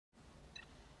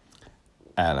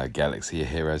Hello, Galaxy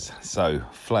Heroes. So,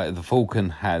 the Falcon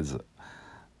has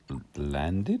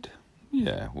landed.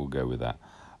 Yeah, we'll go with that.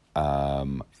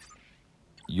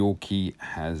 Yorke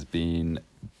has been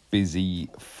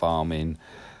busy farming,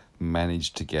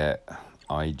 managed to get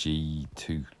IG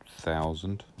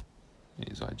 2000. It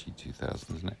is IG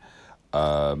 2000, isn't it?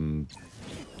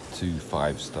 2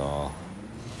 5-star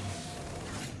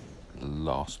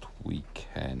last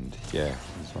weekend. Yeah,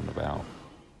 he's on about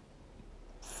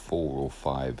 4 or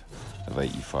 5 of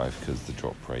 85 because the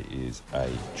drop rate is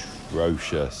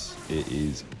atrocious. It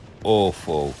is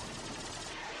awful.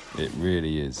 It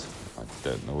really is. I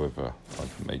don't know whether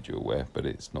I've made you aware, but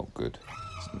it's not good.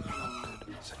 It's not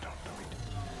good. It's not good.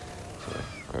 So,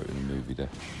 quoting the movie there.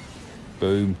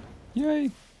 Boom. Yay.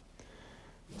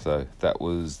 So that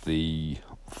was the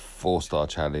 4-star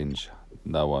challenge.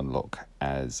 No unlock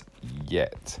as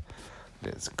yet.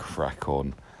 Let's crack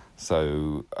on.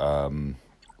 So,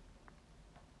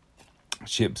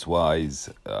 ships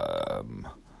wise, I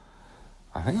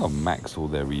think I'll max all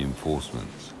their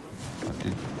reinforcements. I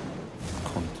did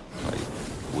contemplate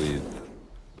with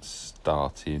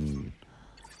starting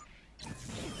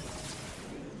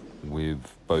with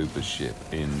Boba's ship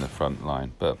in the front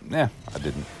line, but yeah, I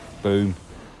didn't. Boom.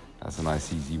 That's a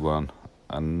nice easy one.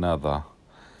 Another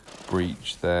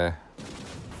breach there.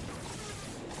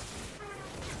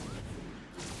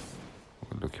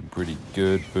 We're looking pretty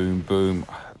good. Boom, boom.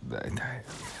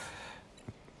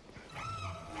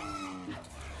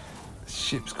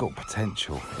 Ship's got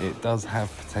potential. It does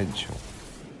have potential.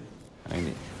 I mean,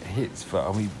 it hits for,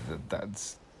 I mean,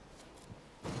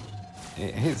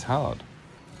 it hits hard.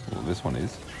 Well, this one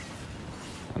is.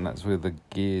 And that's with a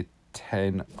Gear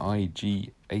 10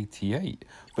 IG88.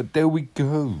 But there we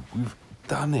go. We've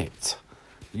done it.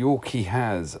 Yorke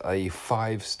has a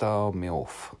 5-star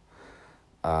MILF.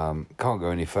 Can't go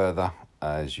any further,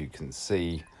 as you can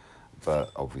see.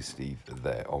 But obviously,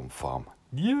 they're on farm.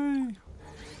 Yay!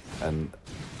 And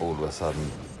all of a sudden,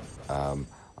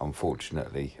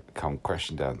 unfortunately, come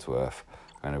crashing down to Earth,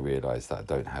 and I realise that I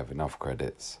don't have enough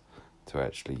credits to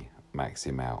actually max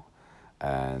him out.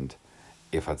 And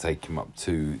if I take him up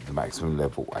to the maximum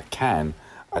level I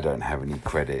don't have any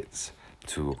credits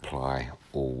to apply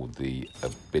all the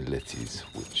abilities,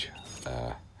 which,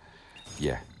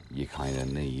 yeah, you kind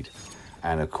of need.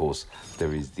 And of course,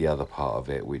 there is the other part of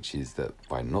it, which is that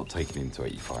by not taking him to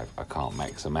 85, I can't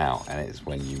max them out. And it's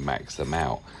when you max them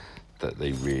out that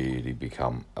they really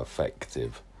become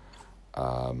effective.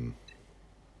 So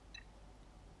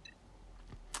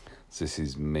this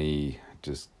is me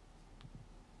just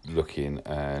looking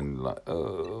and like,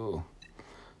 oh,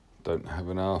 don't have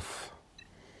enough.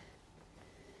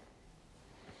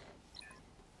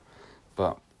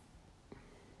 But,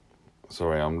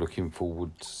 sorry, I'm looking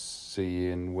forward to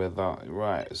seeing whether,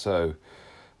 right, so,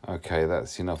 okay,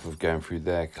 that's enough of going through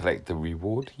there. Collect the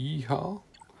reward, yeehaw.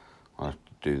 I have to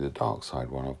do the dark side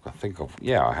one.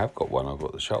 Yeah, I have got one. I've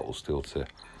got the shuttle still to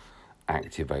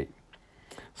activate.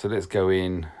 So let's go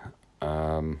in.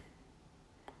 I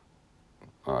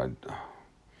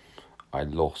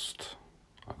lost.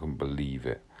 I couldn't believe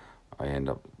it. I end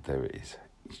up, there it is.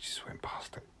 You just went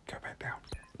past it. Go back down.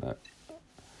 No.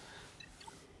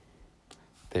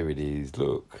 There it is,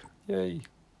 look. Yay.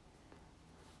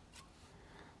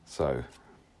 So,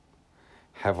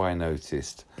 have I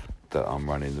noticed that I'm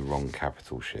running the wrong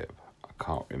capital ship? I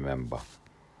can't remember.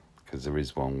 Because there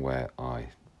is one where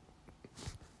I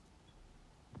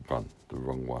run the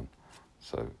wrong one.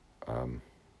 So,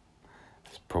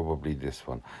 it's probably this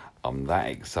one. I'm that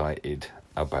excited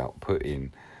about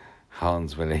putting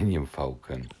Han's Millennium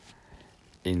Falcon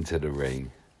into the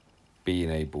ring, being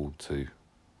able to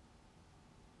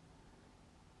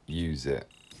use it,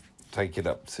 take it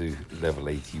up to level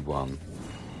 81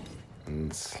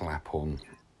 and slap on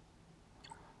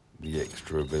the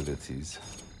extra abilities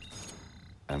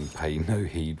and pay no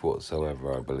heed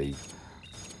whatsoever, I believe,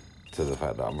 to the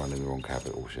fact that I'm running the wrong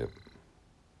capital ship.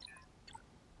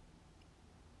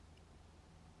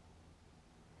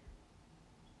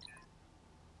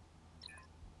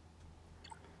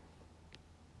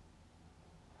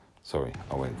 Sorry,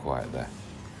 I went quiet there.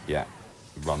 Yeah,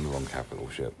 run the wrong capital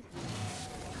ship.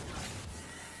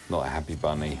 Not a happy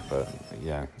bunny, but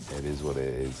yeah, it is what it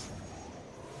is.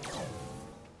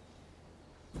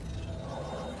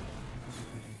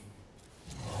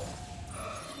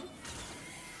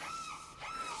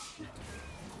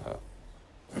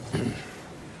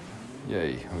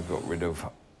 Yay, we got rid of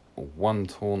one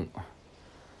taunt.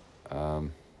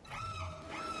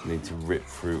 Need to rip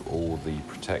through all the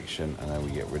protection and then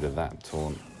we get rid of that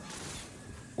taunt.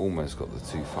 Almost got the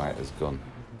 2 fighters gone.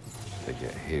 They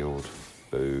get healed.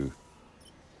 Boo.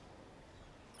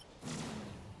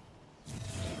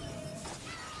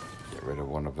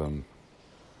 of them.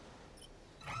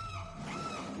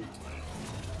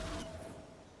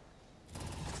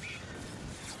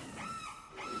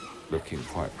 Looking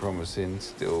quite promising.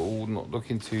 Still not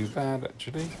looking too bad,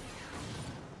 actually.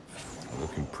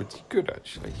 Looking pretty good,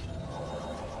 actually.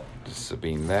 Just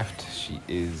Sabine left. She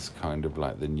is kind of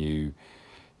like the new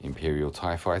Imperial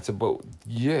TIE fighter. But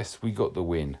yes, we got the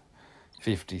win.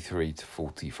 53 to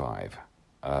 45.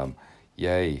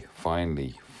 Yay,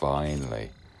 finally.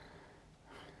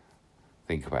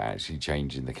 Think about actually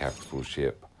changing the capital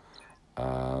ship.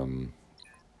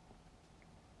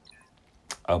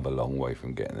 I'm a long way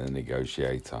from getting a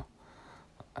negotiator,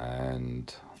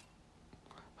 and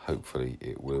hopefully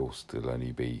it will still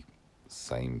only be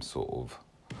same sort of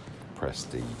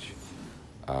prestige.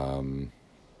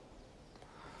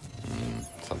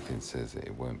 Something says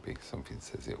it won't be. Something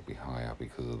says it'll be higher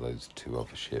because of those two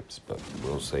other ships, but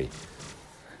we'll see.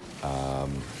 But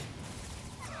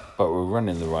we're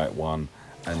running the right one,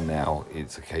 and now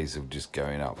it's a case of just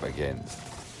going up against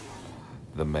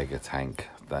the mega tank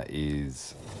that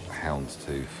is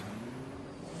Houndstooth.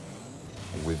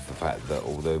 With the fact that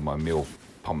although my MILF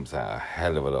pumps out a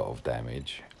hell of a lot of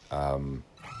damage,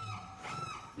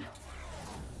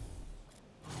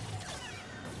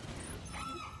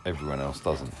 everyone else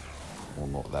doesn't, or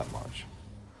not that much.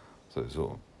 So it's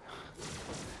sort of,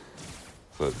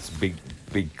 so it's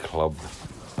big club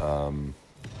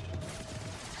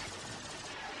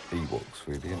Ewoks,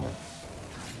 really, isn't it?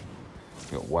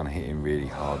 You got one hitting really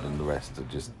hard and the rest are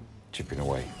just chipping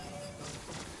away.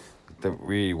 Don't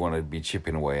really want to be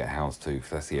chipping away at Houndstooth,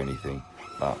 that's the only thing.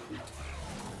 But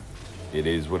it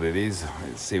is what it is.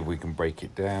 Let's see if we can break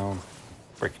it down.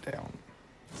 Break it down.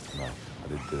 No, I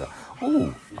didn't do that.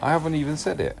 Oh, I haven't even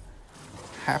said it.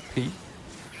 Happy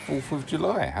 4th of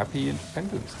July. Happy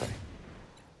Independence Day.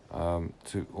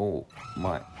 To all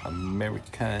my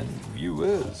American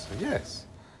viewers. Yes.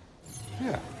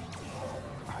 Yeah.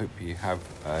 I hope you have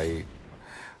a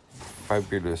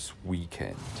fabulous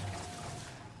weekend.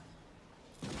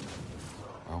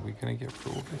 Are we going to get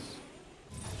through all this?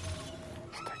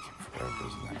 It's taking forever,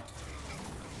 isn't it?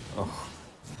 Oh.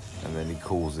 And then he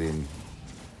calls in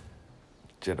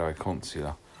Jedi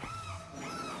Consular,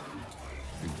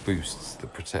 who boosts the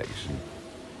protection.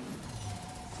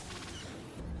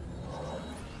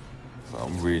 So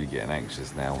I'm really getting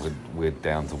anxious now. We're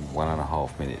down to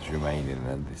 1.5 minutes remaining,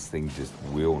 and this thing just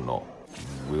will not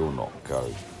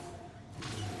go.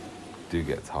 Do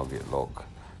get target lock.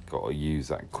 Got to use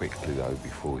that quickly though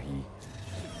before he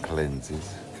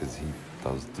cleanses, because he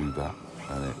does do that,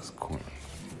 and it's quite.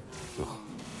 Ugh.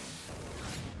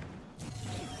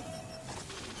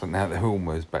 So now they're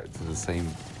almost back to the same.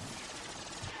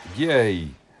 Yay!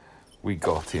 We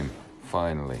got him,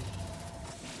 finally.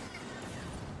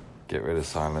 Get rid of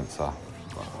silencer.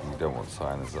 We don't want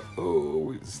silencer.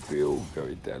 Oh, it's still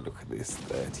going down. Look at this,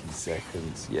 30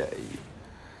 seconds. Yay.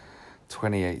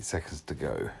 28 seconds to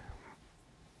go.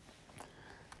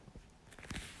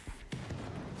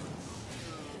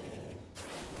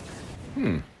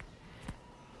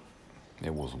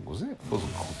 It wasn't, was it? It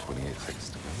wasn't called 28 seconds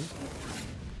to go.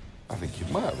 I think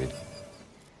it might have been.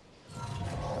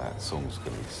 That song's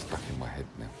going to be stuck in my head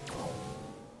now.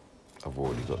 I've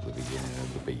already got the beginning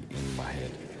of the beat in my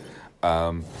head.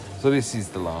 So this is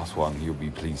the last one. You'll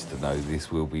be pleased to know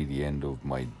this will be the end of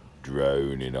my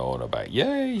droning on about,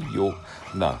 yay, Yorke.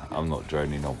 No, I'm not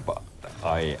droning on, but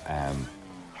I am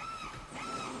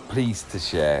pleased to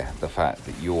share the fact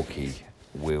that Yorke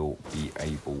will be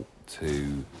able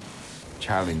to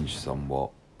challenge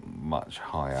somewhat much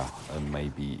higher, and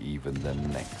maybe even the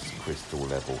next crystal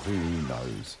level. Who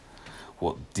knows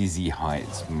what dizzy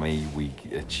heights may we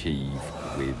achieve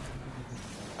with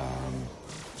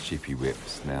Shippy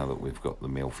Whips now that we've got the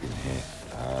MILF in here.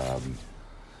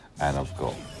 And I've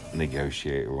got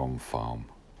Negotiator on farm.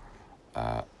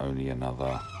 Only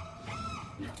another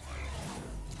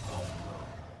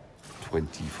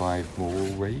 25 more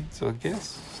raids, I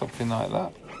guess, something like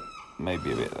that.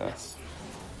 Maybe a bit less.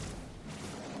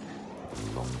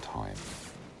 A long time.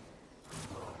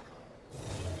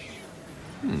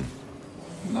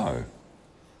 No.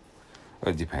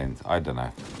 It depends. I don't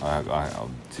know.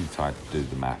 I'm too tired to do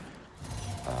the math.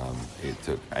 It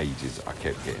took ages. I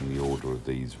kept getting the order of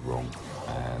these wrong,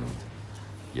 and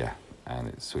yeah, and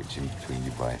it's switching between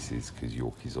devices because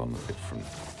Yorke's on a different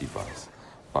device.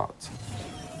 But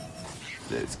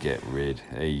let's get rid.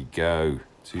 There you go.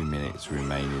 2 minutes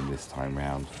remaining this time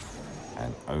round,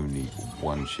 and only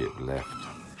one ship left,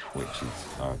 which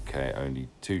is okay. Only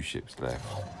 2 ships left,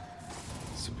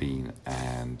 Sabine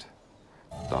and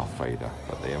Darth Vader,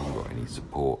 but they haven't got any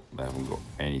support. They haven't got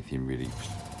anything really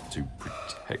to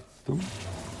protect them.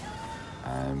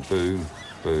 boom, boom,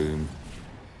 boom.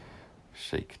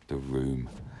 Shake the room.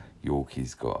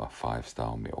 Yorkie's got a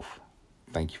 5-star MILF.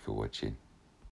 Thank you for watching.